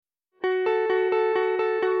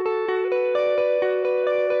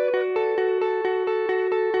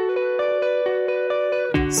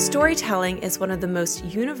Storytelling is one of the most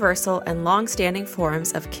universal and long-standing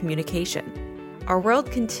forms of communication. Our world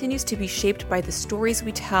continues to be shaped by the stories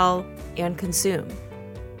we tell and consume.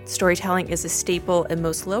 Storytelling is a staple in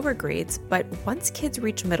most lower grades, but once kids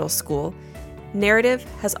reach middle school, narrative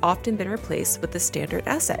has often been replaced with the standard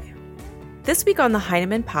essay. This week on the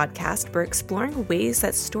Heinemann podcast, we're exploring ways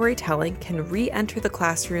that storytelling can re-enter the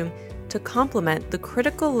classroom to complement the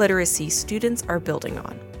critical literacy students are building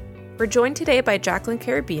on. We're joined today by Jacqueline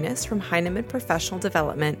Karabinas from Heinemann Professional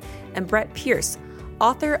Development and Brett Pierce,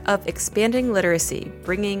 author of Expanding Literacy,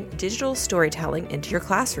 Bringing Digital Storytelling into Your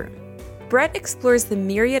Classroom. Brett explores the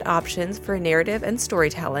myriad options for narrative and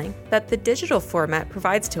storytelling that the digital format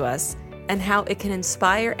provides to us and how it can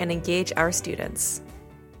inspire and engage our students.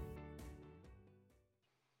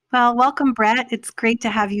 Well, welcome, Brett. It's great to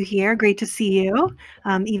have you here. Great to see you.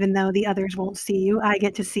 Even though the others won't see you, I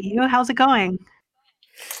get to see you. How's it going?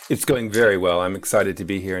 It's going very well. I'm excited to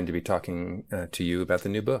be here and to be talking to you about the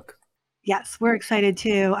new book. Yes, we're excited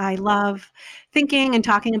too. I love thinking and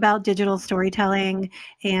talking about digital storytelling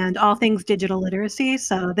and all things digital literacy.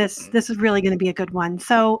 So this is really going to be a good one.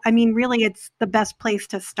 So, really, it's the best place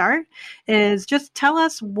to start is just tell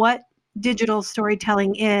us what digital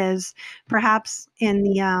storytelling is, perhaps in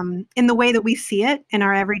the way that we see it in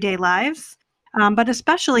our everyday lives. But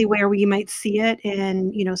especially where we might see it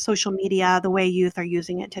in, social media, the way youth are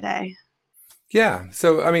using it today. Yeah.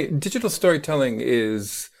 So, digital storytelling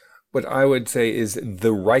is what I would say is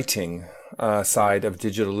the writing side of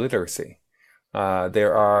digital literacy.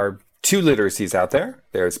 There are two literacies out there.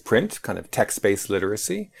 There's print, kind of text-based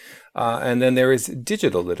literacy, and then there is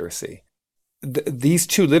digital literacy. These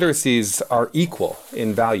two literacies are equal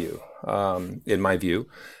in value, in my view.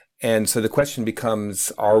 And so the question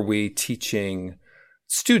becomes, are we teaching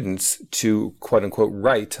students to, quote unquote,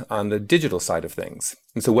 write on the digital side of things?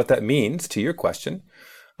 And so what that means, to your question,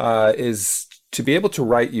 is to be able to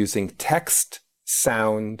write using text,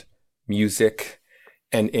 sound, music,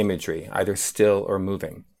 and imagery, either still or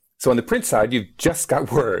moving. So on the print side, you've just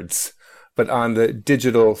got words. But on the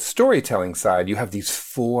digital storytelling side, you have these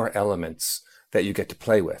four elements that you get to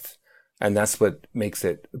play with. And that's what makes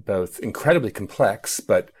it both incredibly complex,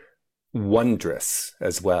 but wondrous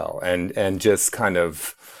as well, and just kind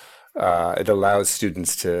of it allows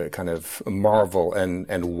students to kind of marvel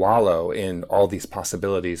and wallow in all these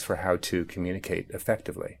possibilities for how to communicate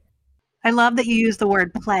effectively. I love that you use the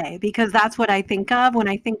word play, because that's what I think of when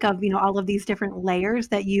I think of all of these different layers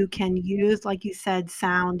that you can use, like you said,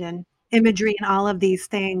 sound and imagery and all of these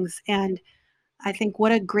things. And I think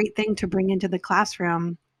what a great thing to bring into the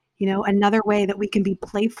classroom. Another way that we can be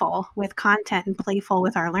playful with content and playful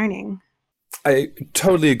with our learning. I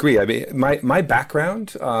totally agree. My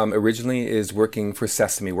background originally is working for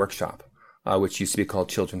Sesame Workshop, which used to be called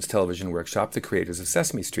Children's Television Workshop, the creators of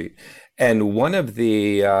Sesame Street. And one of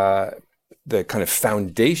the kind of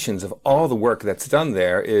foundations of all the work that's done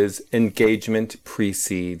there is engagement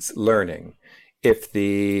precedes learning. If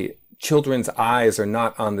the children's eyes are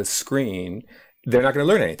not on the screen, they're not going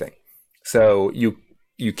to learn anything. So you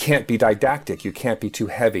can't be didactic. You can't be too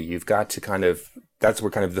heavy. You've got to that's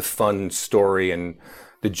where kind of the fun story and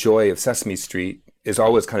the joy of Sesame Street is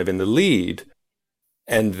always kind of in the lead.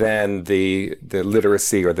 And then the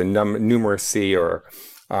literacy or the numeracy or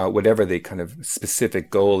whatever the kind of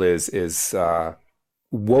specific goal is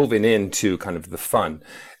woven into kind of the fun.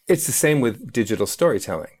 It's the same with digital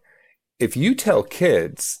storytelling. If you tell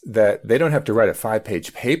kids that they don't have to write a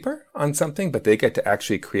 5-page paper on something, but they get to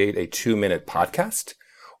actually create a 2-minute podcast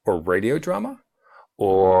or radio drama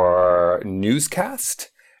or newscast,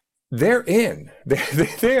 they're in.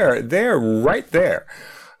 They're right there.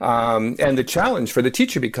 And the challenge for the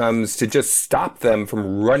teacher becomes to just stop them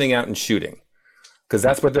from running out and shooting, because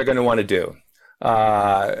that's what they're going to want to do.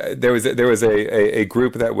 There was a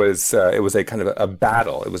group that was it was a kind of a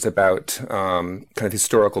battle. It was about kind of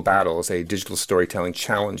historical battles, a digital storytelling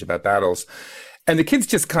challenge about battles, and the kids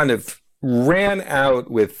just kind of ran out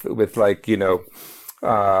with like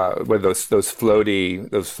with those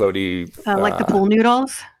floaty like the pool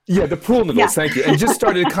noodles. Yeah, the pool noodles. Yeah. Thank you. And just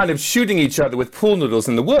started kind of shooting each other with pool noodles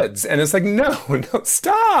in the woods. And it's like, no,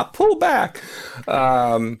 stop, pull back.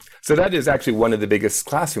 So that is actually one of the biggest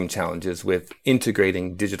classroom challenges with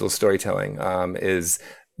integrating digital storytelling, is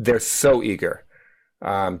they're so eager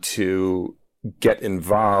to get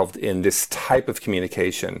involved in this type of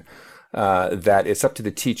communication that it's up to the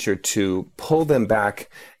teacher to pull them back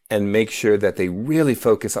and make sure that they really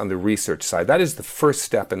focus on the research side. That is the first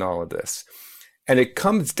step in all of this. And it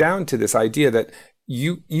comes down to this idea that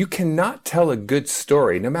you cannot tell a good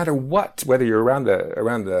story, no matter what, whether you're around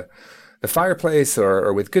the the fireplace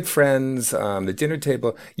or with good friends, the dinner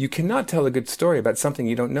table. You cannot tell a good story about something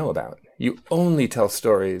you don't know about. You only tell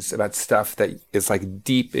stories about stuff that is like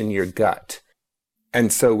deep in your gut.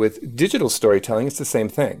 And so with digital storytelling, it's the same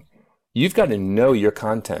thing. You've got to know your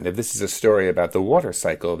content. If this is a story about the water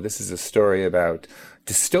cycle, if this is a story about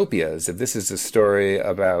dystopias, if this is a story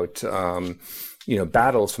about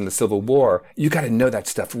battles from the Civil War, you got to know that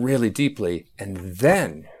stuff really deeply, and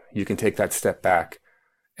then you can take that step back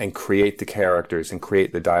and create the characters and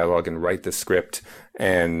create the dialogue and write the script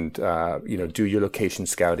and do your location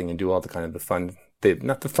scouting and do all the kind of the fun.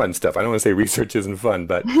 Not the fun stuff. I don't want to say research isn't fun,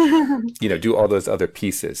 but do all those other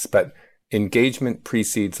pieces. But engagement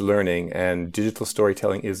precedes learning, and digital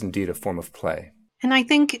storytelling is indeed a form of play. And I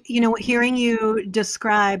think, hearing you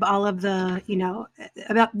describe all of the,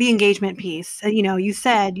 about the engagement piece, you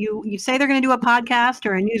said, you say they're going to do a podcast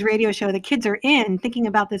or a news radio show, the kids are in thinking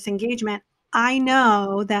about this engagement. I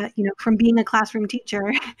know that, from being a classroom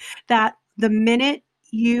teacher, that the minute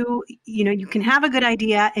you can have a good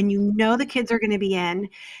idea and the kids are going to be in,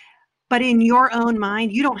 but in your own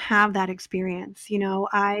mind, you don't have that experience.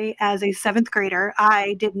 I, as a seventh grader,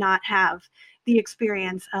 I did not have the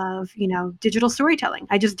experience of, digital storytelling.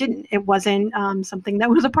 I just didn't. It wasn't something that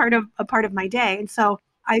was a part of my day. And so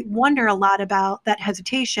I wonder a lot about that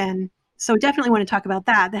hesitation. So definitely want to talk about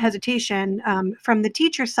that, the hesitation from the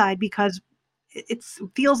teacher side, because it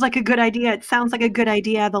feels like a good idea. It sounds like a good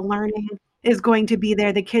idea. The learning is going to be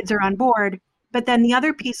there. The kids are on board. But then the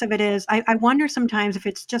other piece of it is, I wonder sometimes if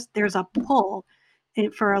it's just there's a pull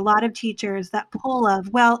for a lot of teachers, that pull of,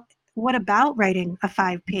 well, what about writing a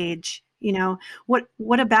 5-page?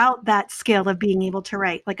 What about that skill of being able to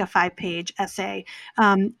write like a 5-page essay,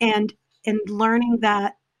 and learning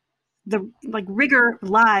that the rigor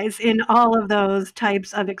lies in all of those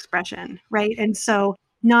types of expression, right? And so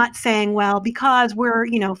not saying, well, because we're,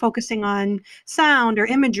 focusing on sound or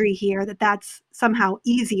imagery here, that's somehow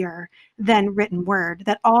easier than written word,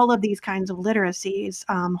 that all of these kinds of literacies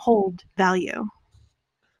hold value.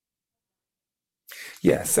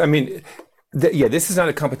 Yes. I mean, this is not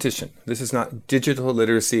a competition. This is not digital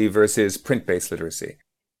literacy versus print-based literacy.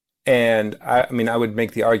 And I would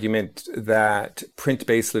make the argument that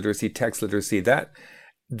print-based literacy, text literacy,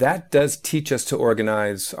 that does teach us to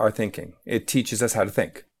organize our thinking. It teaches us how to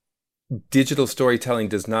think. Digital storytelling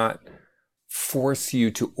does not force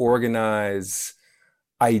you to organize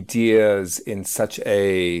ideas in such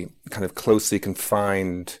a kind of closely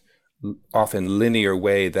confined, often linear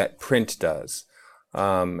way that print does.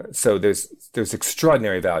 So there's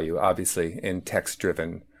extraordinary value, obviously, in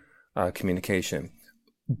text-driven communication.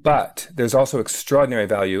 But there's also extraordinary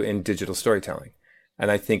value in digital storytelling. And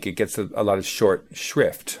I think it gets a lot of short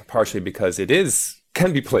shrift, partially because it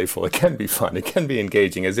can be playful, it can be fun, it can be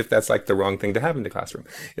engaging, as if that's like the wrong thing to have in the classroom.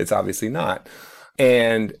 It's obviously not.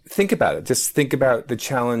 And think about it. Just think about the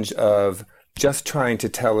challenge of just trying to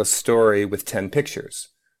tell a story with 10 pictures,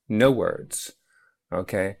 no words,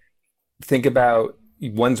 okay? Think about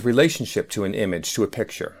one's relationship to an image, to a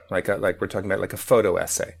picture, like we're talking about like a photo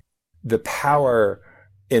essay. The power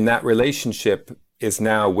in that relationship is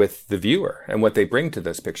now with the viewer and what they bring to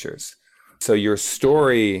those pictures. So your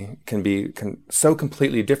story can be so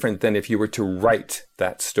completely different than if you were to write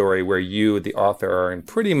that story, where you, the author, are in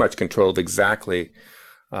pretty much control of exactly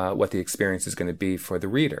what the experience is going to be for the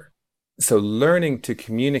reader. So learning to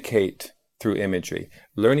communicate through imagery,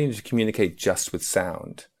 learning to communicate just with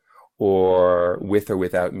sound, or with or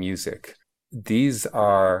without music, these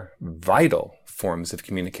are vital forms of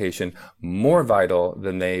communication, more vital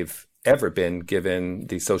than they've ever been given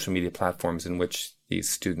the social media platforms in which these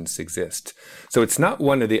students exist. So it's not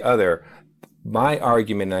one or the other. My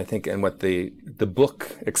argument, I think, and what the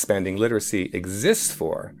book Expanding Literacy exists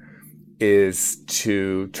for, is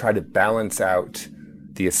to try to balance out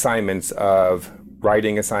the assignments of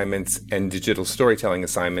writing assignments and digital storytelling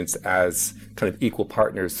assignments as kind of equal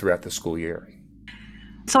partners throughout the school year.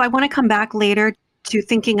 So I want to come back later to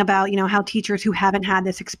thinking about, how teachers who haven't had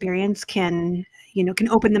this experience can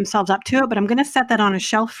open themselves up to it. But I'm going to set that on a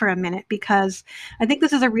shelf for a minute, because I think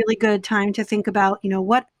this is a really good time to think about,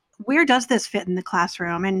 where does this fit in the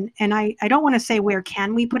classroom? And I don't want to say where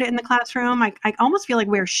can we put it in the classroom. I almost feel like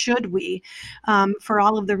where should we, for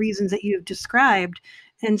all of the reasons that you've described.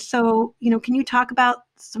 And so, can you talk about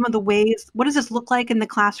some of the ways, what does this look like in the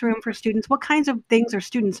classroom for students? What kinds of things are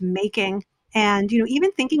students making? And,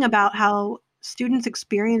 even thinking about how students'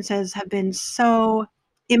 experiences have been so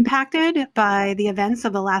impacted by the events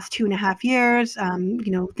of the last 2.5 years,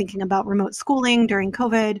 thinking about remote schooling during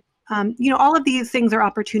COVID. All of these things are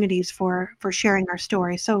opportunities for sharing our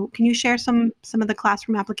story. So can you share some of the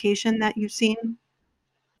classroom application that you've seen?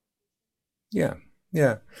 Yeah.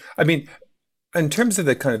 Yeah. I mean, in terms of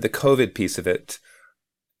the kind of the COVID piece of it,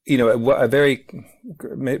 a very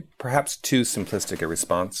perhaps too simplistic a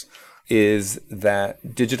response is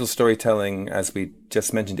that digital storytelling, as we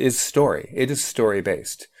just mentioned, is story. It is story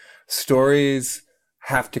based. Stories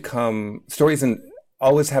and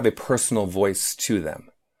always have a personal voice to them.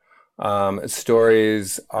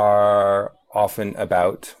 Stories are often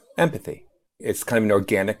about empathy. It's kind of an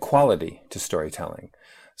organic quality to storytelling.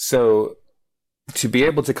 So to be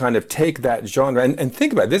able to kind of take that genre and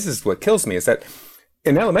think about it, this is what kills me, is that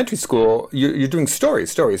in elementary school, you're doing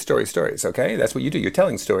stories, okay? That's what you do. You're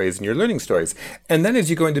telling stories and you're learning stories. And then as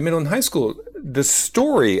you go into middle and high school, the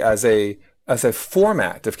story as a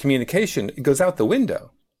format of communication goes out the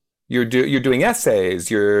window. You're doing essays,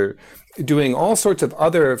 you're doing all sorts of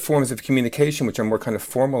other forms of communication, which are more kind of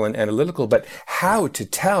formal and analytical, but how to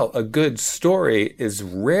tell a good story is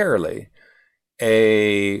rarely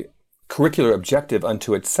a curricular objective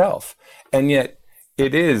unto itself. And yet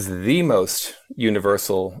it is the most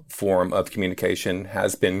universal form of communication,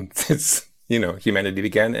 has been since, humanity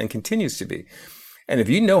began and continues to be. And if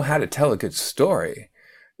you know how to tell a good story,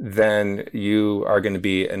 then you are going to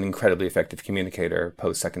be an incredibly effective communicator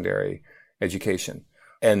post-secondary education.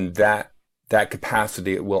 And that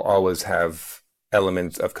capacity will always have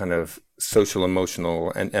elements of kind of social,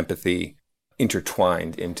 emotional, and empathy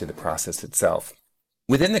intertwined into the process itself.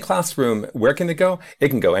 Within the classroom, where can it go? It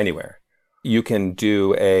can go anywhere. You can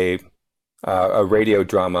do a radio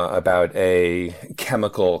drama about a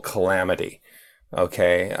chemical calamity,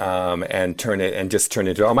 okay, and turn it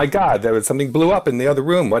into, oh my God, there was something blew up in the other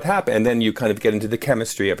room. What happened? And then you kind of get into the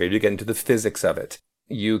chemistry of it. You get into the physics of it.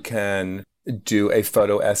 You can do a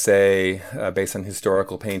photo essay based on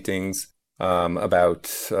historical paintings about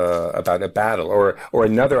a battle. Or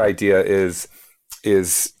another idea is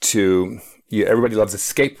to, everybody loves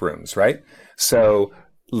escape rooms, right? So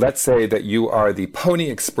let's say that you are the Pony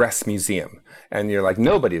Express Museum, and you're like,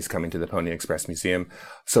 nobody is coming to the Pony Express Museum,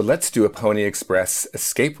 so let's do a Pony Express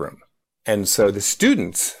escape room. And so the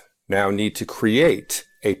students now need to create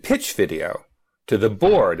a pitch video to the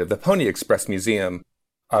board of the Pony Express Museum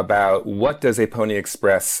about what does a Pony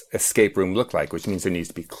Express escape room look like, which means there needs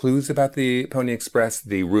to be clues about the Pony Express.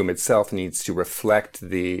 The room itself needs to reflect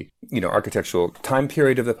the, architectural time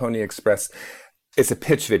period of the Pony Express. It's a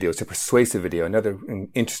pitch video. It's a persuasive video, another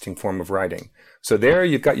interesting form of writing. So there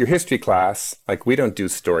you've got your history class. Like, we don't do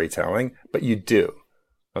storytelling, but you do.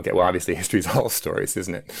 Okay, well, obviously history is all stories,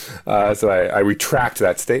 isn't it? So I retract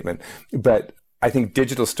that statement. But I think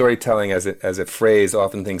digital storytelling as a phrase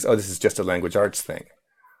often thinks, oh, this is just a language arts thing.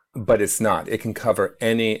 But it's not. It can cover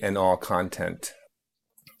any and all content,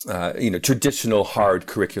 traditional hard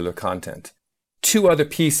curricular content. Two other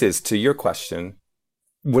pieces to your question.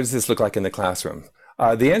 What does this look like in the classroom?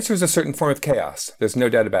 The answer is a certain form of chaos. There's no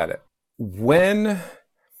doubt about it. When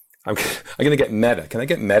I'm going to get meta. Can I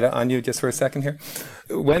get meta on you just for a second here?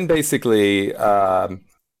 When basically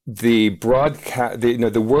the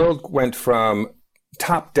world went from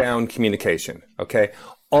top-down communication. Okay,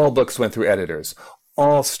 all books went through editors.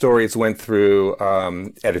 All stories went through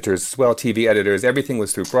editors as well, TV editors. Everything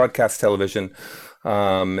was through broadcast television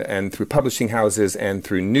and through publishing houses and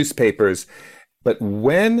through newspapers. But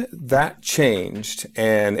when that changed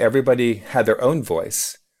and everybody had their own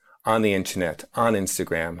voice on the internet, on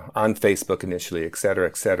Instagram, on Facebook initially, et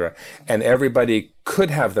cetera, and everybody could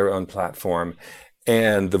have their own platform,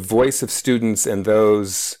 and the voice of students and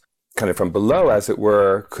those kind of from below, as it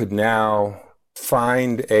were, could now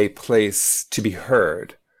find a place to be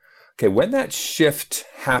heard. Okay, when that shift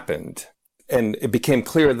happened, and it became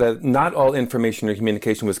clear that not all information or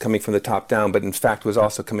communication was coming from the top down, but in fact was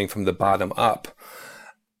also coming from the bottom up,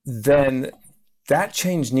 then that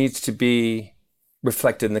change needs to be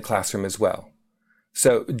reflected in the classroom as well.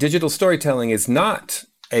 So digital storytelling is not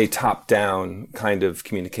a top-down kind of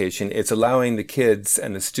communication. It's allowing the kids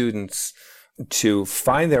and the students to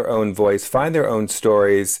find their own voice, find their own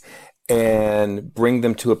stories, and bring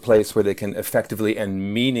them to a place where they can effectively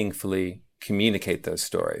and meaningfully communicate those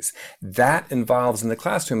stories. That involves in the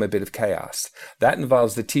classroom a bit of chaos. That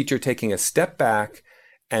involves the teacher taking a step back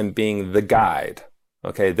and being the guide.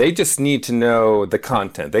 Okay, they just need to know the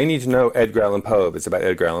content. They need to know Edgar Allan Poe if it's about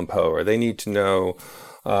Edgar Allan Poe, or they need to know,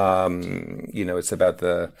 it's about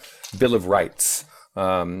the Bill of Rights,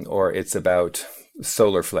 or it's about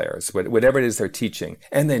solar flares, whatever it is they're teaching.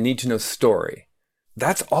 And they need to know story.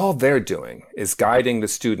 That's all they're doing, is guiding the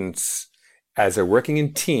students as they're working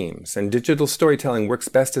in teams. And digital storytelling works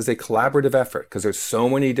best as a collaborative effort because there's so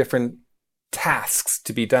many different tasks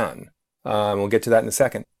to be done. We'll get to that in a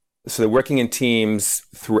second. So they're working in teams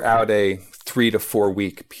throughout a 3 to 4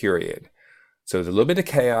 week period. So there's a little bit of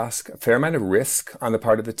chaos, a fair amount of risk on the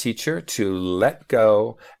part of the teacher to let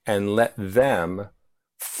go and let them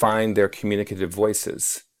find their communicative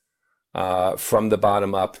voices from the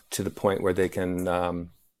bottom up to the point where they can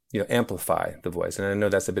amplify the voice. And I know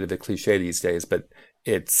that's a bit of a cliche these days, but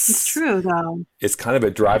it's true though. It's kind of a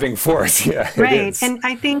driving force. Yeah, right. It is. And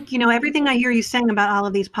I think, everything I hear you saying about all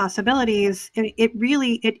of these possibilities,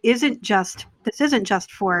 this isn't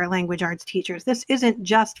just for language arts teachers. This isn't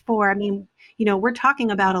just for, we're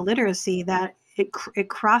talking about a literacy that it's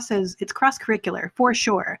cross-curricular for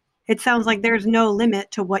sure. It sounds like there's no limit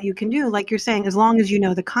to what you can do, like you're saying, as long as you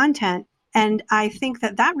know the content. And I think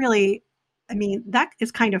that really, that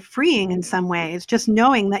is kind of freeing in some ways, just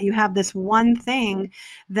knowing that you have this one thing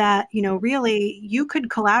that, really you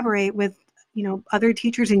could collaborate with, other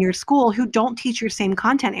teachers in your school who don't teach your same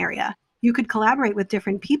content area. You could collaborate with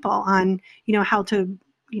different people on, how to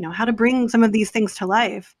bring some of these things to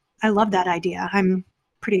life. I love that idea. I'm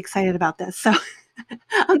pretty excited about this. So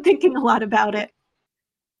I'm thinking a lot about it.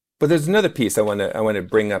 But there's another piece I want to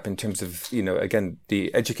bring up in terms of, again,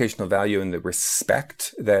 the educational value and the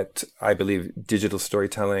respect that I believe digital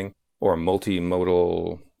storytelling or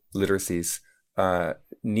multimodal literacies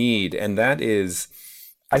need. And that is,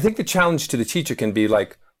 I think the challenge to the teacher can be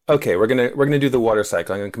like, okay, we're gonna do the water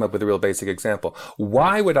cycle. I'm gonna come up with a real basic example.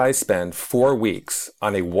 Why would I spend 4 weeks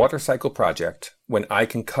on a water cycle project when I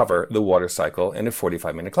can cover the water cycle in a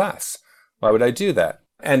 45-minute class? Why would I do that?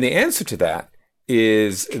 And the answer to that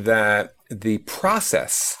is that the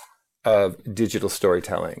process of digital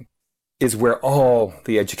storytelling is where all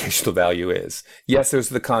the educational value is. Yes, there's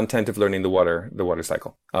the content of learning the water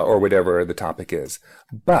cycle, or whatever the topic is.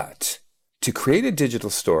 But to create a digital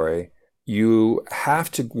story, you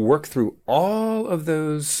have to work through all of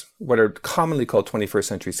those, what are commonly called 21st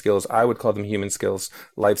century skills. I would call them human skills,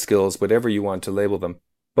 life skills, whatever you want to label them.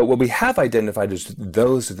 But what we have identified is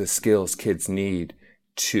those are the skills kids need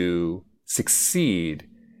to succeed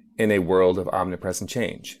in a world of omnipresent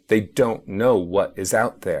change. They don't know what is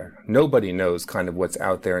out there. Nobody knows kind of what's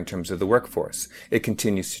out there in terms of the workforce. It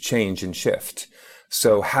continues to change and shift.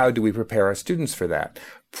 So how do we prepare our students for that?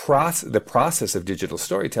 The process of digital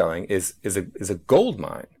storytelling is a gold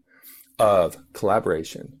mine of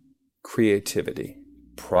collaboration, creativity,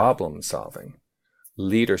 problem solving,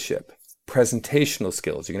 leadership, presentational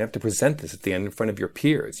skills. You're going to have to present this at the end in front of your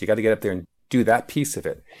peers. You got to get up there and do that piece of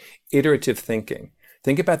it. Iterative thinking.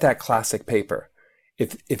 Think about that classic paper.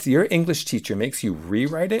 If your English teacher makes you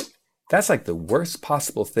rewrite it, that's like the worst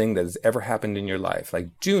possible thing that has ever happened in your life. Like,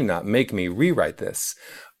 do not make me rewrite this.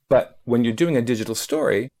 But when you're doing a digital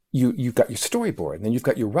story, you've got your storyboard, and then you've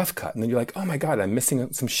got your rough cut, and then you're like, oh my God, I'm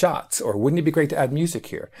missing some shots, or wouldn't it be great to add music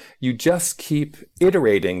here? You just keep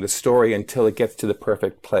iterating the story until it gets to the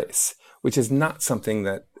perfect place, which is not something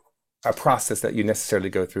that a process that you necessarily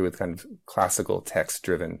go through with kind of classical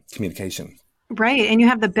text-driven communication. Right. And you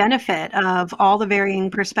have the benefit of all the varying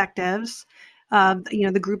perspectives of,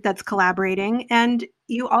 the group that's collaborating. And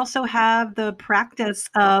you also have the practice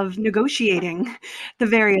of negotiating the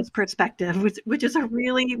various perspectives, which is a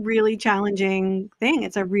really, really challenging thing.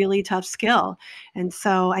 It's a really tough skill. And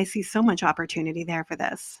so I see so much opportunity there for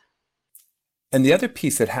this. And the other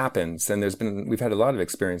piece that happens, and we've had a lot of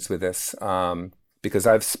experience with this, because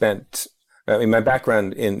my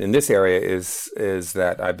background in this area is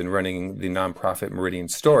that I've been running the nonprofit Meridian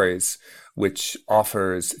Stories, which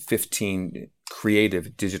offers 15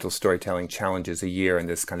 creative digital storytelling challenges a year in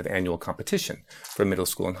this kind of annual competition for middle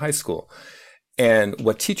school and high school. And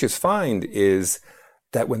what teachers find is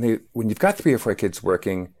that when you've got 3 or 4 kids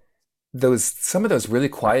working, some of those really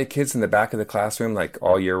quiet kids in the back of the classroom, like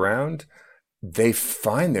all year round, they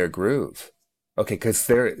find their groove. Okay, because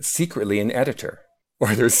they're secretly an editor,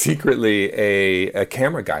 or they're secretly a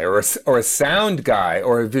camera guy, or a sound guy,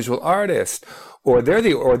 or a visual artist, or they're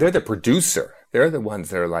the producer. They're the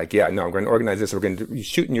ones that are like, yeah, no, I'm going to organize this. We're going to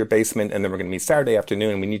shoot in your basement, and then we're going to meet Saturday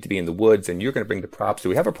afternoon, and we need to be in the woods, and you're going to bring the props. Do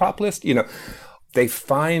we have a prop list? They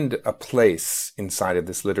find a place inside of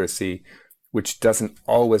this literacy, which doesn't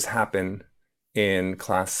always happen in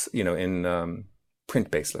class, in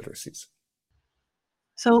print-based literacies.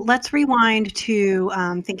 So let's rewind to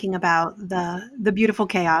thinking about the beautiful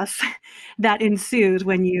chaos that ensues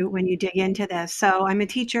when you dig into this. So I'm a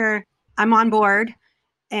teacher. I'm on board,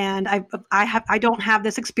 and I don't have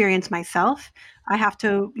this experience myself. I have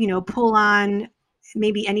to pull on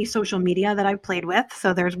maybe any social media that I've played with.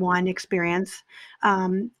 So there's one experience.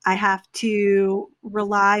 I have to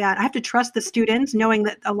I have to trust the students, knowing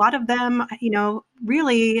that a lot of them,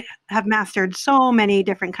 really have mastered so many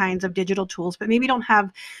different kinds of digital tools, but maybe don't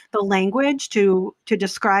have the language to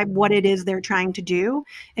describe what it is they're trying to do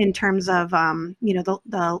in terms of,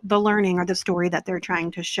 the learning or the story that they're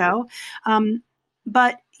trying to show.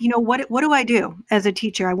 But what do I do as a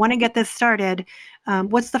teacher? I want to get this started.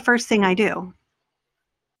 What's the first thing I do?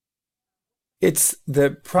 It's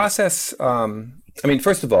the process.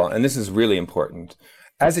 First of all, and this is really important,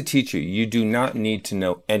 as a teacher, you do not need to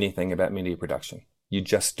know anything about media production. You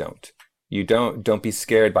just don't. Don't be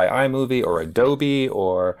scared by iMovie or Adobe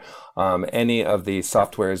or any of the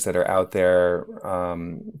softwares that are out there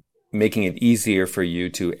making it easier for you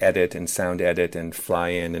to edit and sound edit and fly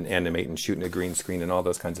in and animate and shoot in a green screen and all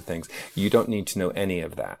those kinds of things. You don't need to know any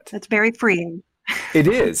of that. That's very freeing. It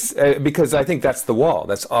is, because I think that's the wall.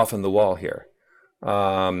 That's often the wall here.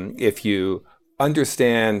 If you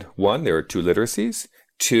understand, one, there are two literacies.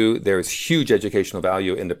 Two, there's huge educational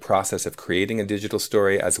value in the process of creating a digital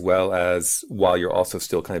story, as well as while you're also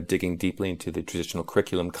still kind of digging deeply into the traditional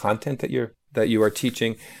curriculum content that you are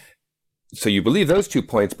teaching. So you believe those 2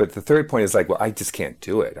 points, but the third point is like, well, I just can't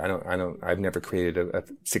do it. I've never created a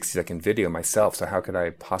 60-second video myself, so how could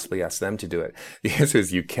I possibly ask them to do it? The answer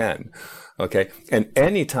is you can, okay? And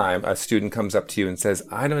anytime a student comes up to you and says,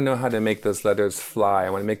 I don't know how to make those letters fly, I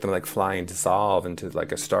want to make them like fly and dissolve into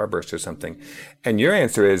like a starburst or something. And your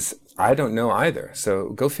answer is, I don't know either.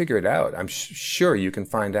 So go figure it out. I'm sure you can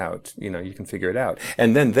find out, you can figure it out.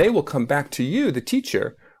 And then they will come back to you, the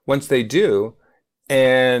teacher, once they do,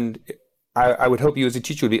 and I would hope you as a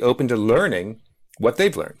teacher would be open to learning what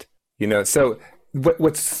they've learned. So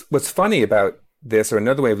what's funny about this, or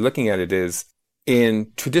another way of looking at it, is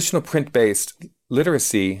in traditional print-based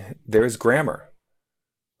literacy, there is grammar.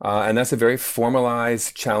 And that's a very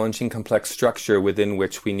formalized, challenging, complex structure within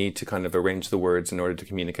which we need to kind of arrange the words in order to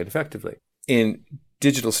communicate effectively. In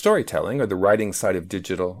digital storytelling, or the writing side of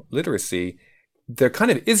digital literacy, there kind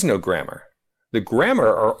of is no grammar. The grammar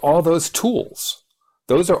are all those tools.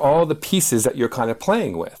 Those are all the pieces that you're kind of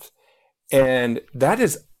playing with. And that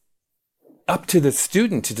is up to the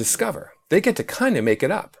student to discover. They get to kind of make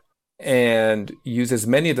it up and use as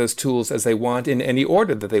many of those tools as they want in any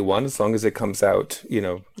order that they want, as long as it comes out,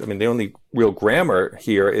 the only real grammar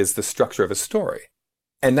here is the structure of a story.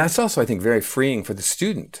 And that's also, I think, very freeing for the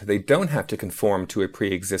student. They don't have to conform to a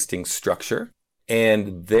pre-existing structure,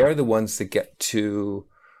 and they're the ones that get to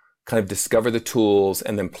kind of discover the tools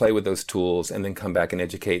and then play with those tools and then come back and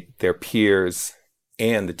educate their peers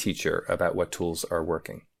and the teacher about what tools are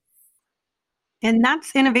working. And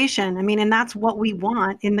that's innovation. And that's what we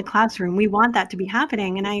want in the classroom. We want that to be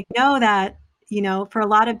happening. And I know that, for a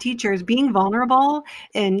lot of teachers, being vulnerable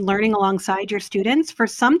and learning alongside your students, for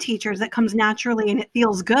some teachers that comes naturally and it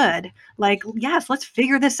feels good. Like, yes, let's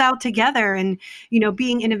figure this out together and,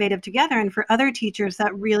 being innovative together. And for other teachers,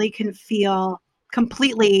 that really can feel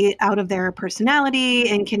completely out of their personality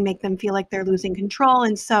and can make them feel like they're losing control.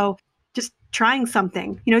 And so just trying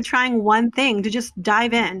something, trying one thing to just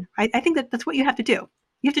dive in. I think that's what you have to do.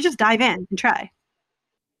 You have to just dive in and try.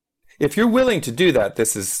 If you're willing to do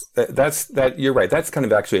that, you're right. That's kind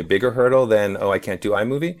of actually a bigger hurdle than, I can't do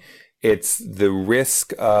iMovie. It's the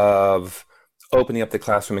risk of opening up the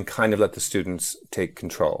classroom and kind of let the students take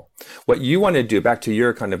control. What you want to do, back to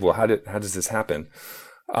your kind of, well, how does this happen?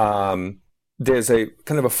 There's a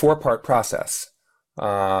kind of a 4-part process.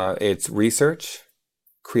 It's research,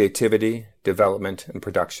 creativity, development, and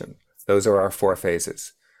production. Those are our 4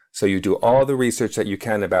 phases. So you do all the research that you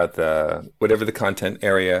can about whatever the content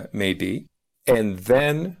area may be. And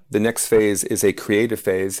then the next phase is a creative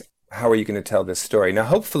phase. How are you going to tell this story? Now,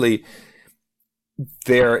 hopefully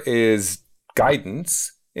there is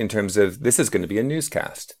guidance in terms of, this is going to be a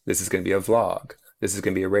newscast. This is going to be a vlog. This is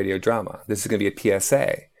going to be a radio drama. This is going to be a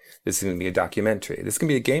PSA. This is going to be a documentary. This is going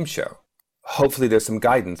to be a game show. Hopefully there's some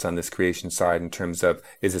guidance on this creation side in terms of,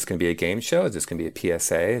 is this going to be a game show? Is this going to be a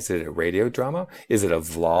PSA? Is it a radio drama? Is it a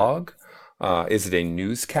vlog? Is it a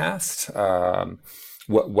newscast?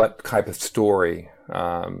 What type of story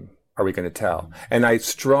are we going to tell? And I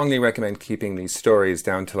strongly recommend keeping these stories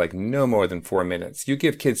down to like no more than 4 minutes. You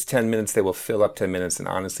give kids 10 minutes, they will fill up 10 minutes and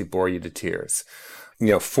honestly bore you to tears.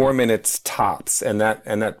 4 minutes tops, and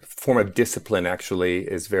that form of discipline actually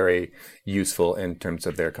is very useful in terms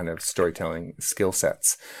of their kind of storytelling skill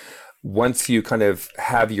sets. once you kind of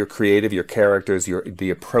have your creative, your characters, the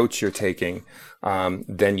approach you're taking,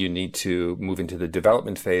 then you need to move into the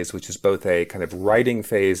development phase, which is both a kind of writing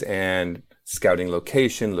phase and scouting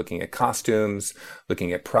location, looking at costumes,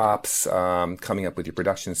 looking at props, coming up with your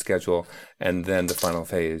production schedule, and then the final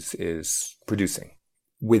phase is producing.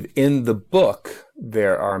 Within the book,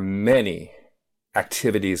 there are many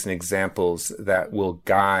activities and examples that will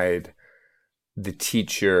guide the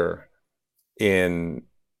teacher in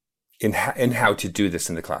how to do this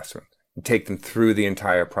in the classroom, and take them through the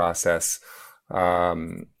entire process,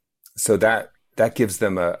 so that gives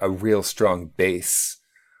them a real strong base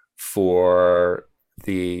for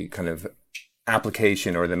the kind of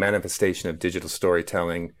application or the manifestation of digital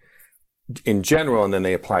storytelling in general, and then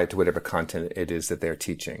they apply it to whatever content it is that they're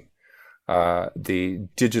teaching. The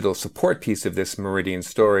digital support piece of this, Meridian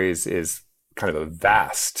Stories, is kind of a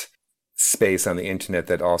vast space on the internet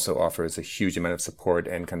that also offers a huge amount of support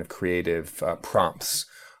and kind of creative prompts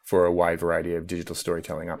for a wide variety of digital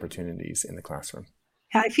storytelling opportunities in the classroom.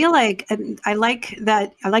 I feel like, and I like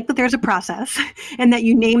that there's a process and that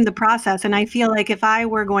you name the process. And I feel like if I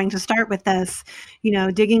were going to start with this,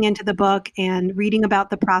 digging into the book and reading about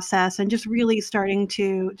the process and just really starting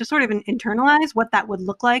to just sort of internalize what that would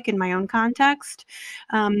look like in my own context.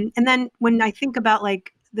 And then when I think about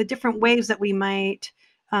like the different ways that we might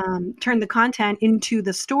turn the content into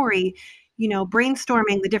the story,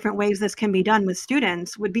 brainstorming the different ways this can be done with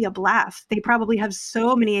students would be a blast. They probably have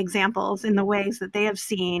so many examples in the ways that they have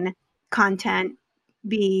seen content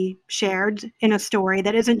be shared in a story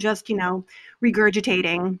that isn't just,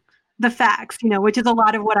 regurgitating the facts, which is a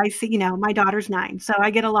lot of what I see. My daughter's 9, so I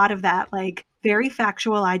get a lot of that, like very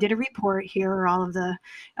factual. I did a report, here are all of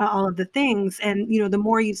the things. And, the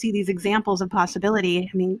more you see these examples of possibility,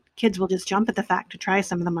 I mean, kids will just jump at the fact to try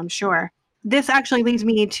some of them, I'm sure. This actually leads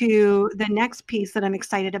me to the next piece that I'm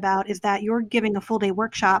excited about, is that you're giving a full day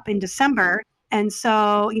workshop in December. And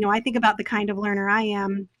so, I think about the kind of learner I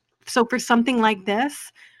am. So for something like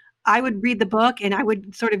this, I would read the book and I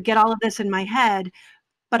would sort of get all of this in my head,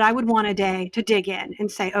 but I would want a day to dig in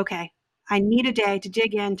and say, okay, I need a day to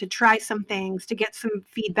dig in, to try some things, to get some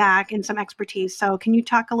feedback and some expertise. So can you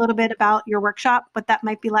talk a little bit about your workshop, what that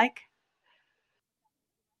might be like?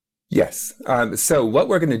 Yes. So what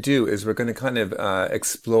we're going to do is we're going to kind of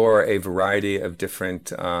explore a variety of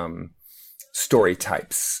different story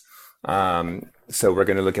types. So we're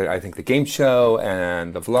going to look at, I think, the game show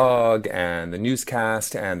and the vlog and the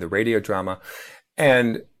newscast and the radio drama.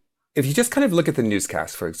 And if you just kind of look at the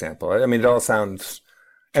newscast, for example, I mean, it all sounds,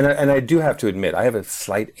 and I do have to admit, I have a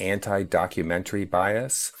slight anti-documentary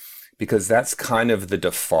bias, because that's kind of the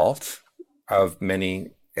default of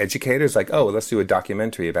many educators, like, oh, let's do a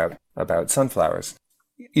documentary about sunflowers.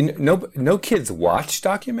 No kids watch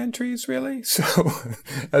documentaries, really. So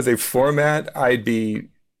as a format, I'd be,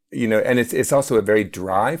 and it's also a very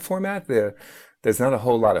dry format. There's not a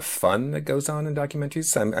whole lot of fun that goes on in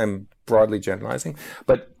documentaries. I'm broadly generalizing,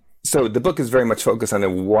 but so the book is very much focused on a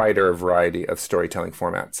wider variety of storytelling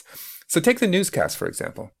formats. So take the newscast, for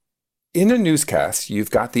example. In a newscast,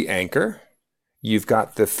 you've got the anchor, you've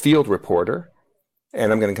got the field reporter,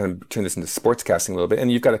 and I'm going to kind of turn this into sportscasting a little bit,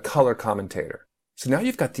 and you've got a color commentator. So now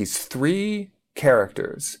you've got these 3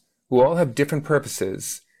 characters who all have different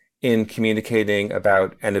purposes in communicating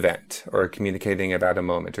about an event, or communicating about a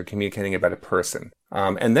moment, or communicating about a person.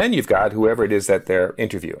 And then you've got whoever it is that they're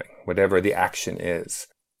interviewing, whatever the action is.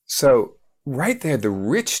 So right there, the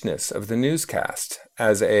richness of the newscast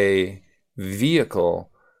as a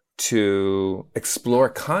vehicle to explore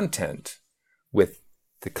content with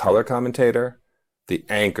the color commentator, the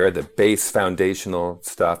anchor, the base foundational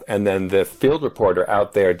stuff, and then the field reporter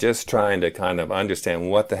out there just trying to kind of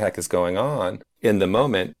understand what the heck is going on in the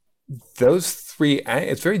moment. Those 3,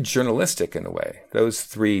 it's very journalistic in a way, those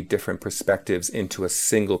 3 different perspectives into a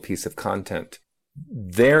single piece of content.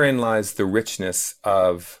 Therein lies the richness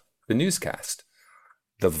of the newscast.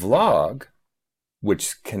 The vlog,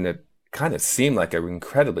 which can kind of seem like an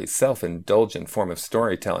incredibly self-indulgent form of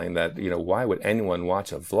storytelling that, why would anyone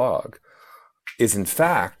watch a vlog, is in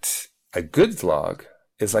fact, a good vlog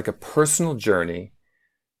is like a personal journey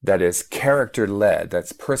that is character-led,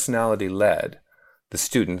 that's personality-led, the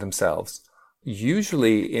student themselves,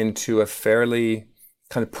 usually into a fairly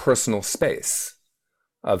kind of personal space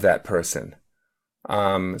of that person.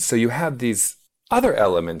 So you have these other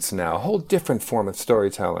elements now, a whole different form of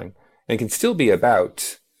storytelling, and it can still be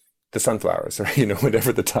about the sunflowers or,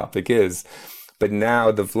 whatever the topic is. But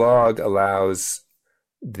now the vlog allows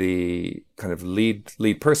the kind of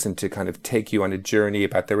lead person to kind of take you on a journey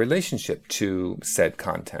about their relationship to said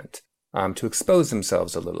content, to expose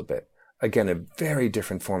themselves a little bit, again, a very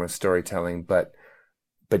different form of storytelling, but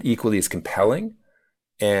equally as compelling.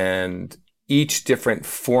 And each different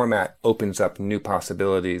format opens up new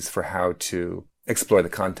possibilities for how to explore the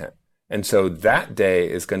content. And so that day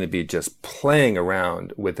is going to be just playing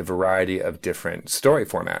around with a variety of different story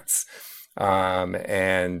formats.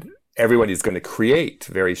 And everybody's going to create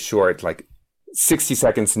very short, like 60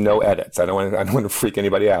 seconds, no edits. I don't want to freak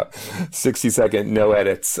anybody out. 60-second, no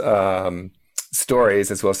edits,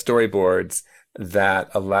 stories as well as storyboards that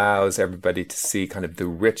allows everybody to see kind of the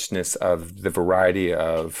richness of the variety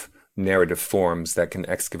of narrative forms that can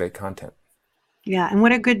excavate content. Yeah, and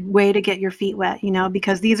what a good way to get your feet wet,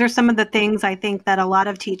 because these are some of the things I think that a lot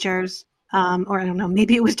of teachers, or I don't know,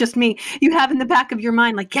 maybe it was just me, you have in the back of your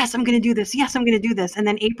mind, like, yes, I'm going to do this. Yes, I'm going to do this. And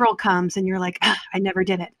then April comes and you're like, I never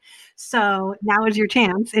did it. So now is your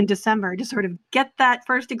chance in December to sort of get that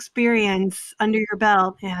first experience under your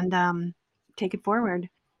belt and take it forward.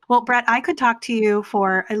 Well, Brett, I could talk to you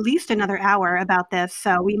for at least another hour about this,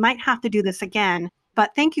 so we might have to do this again.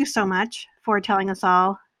 But thank you so much for telling us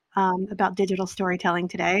all about digital storytelling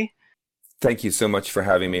today. Thank you so much for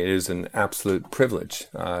having me. It is an absolute privilege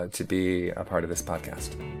to be a part of this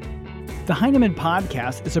podcast. The Heinemann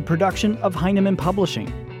Podcast is a production of Heinemann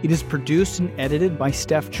Publishing. It is produced and edited by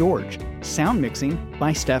Steph George. Sound mixing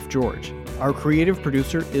by Steph George. Our creative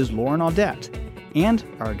producer is Lauren Audette. And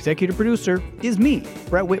our executive producer is me,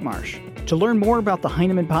 Brett Whitmarsh. To learn more about the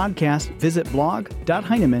Heinemann Podcast, visit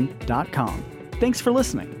blog.heinemann.com. Thanks for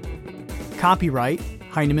listening. Copyright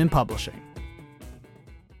Heinemann Publishing.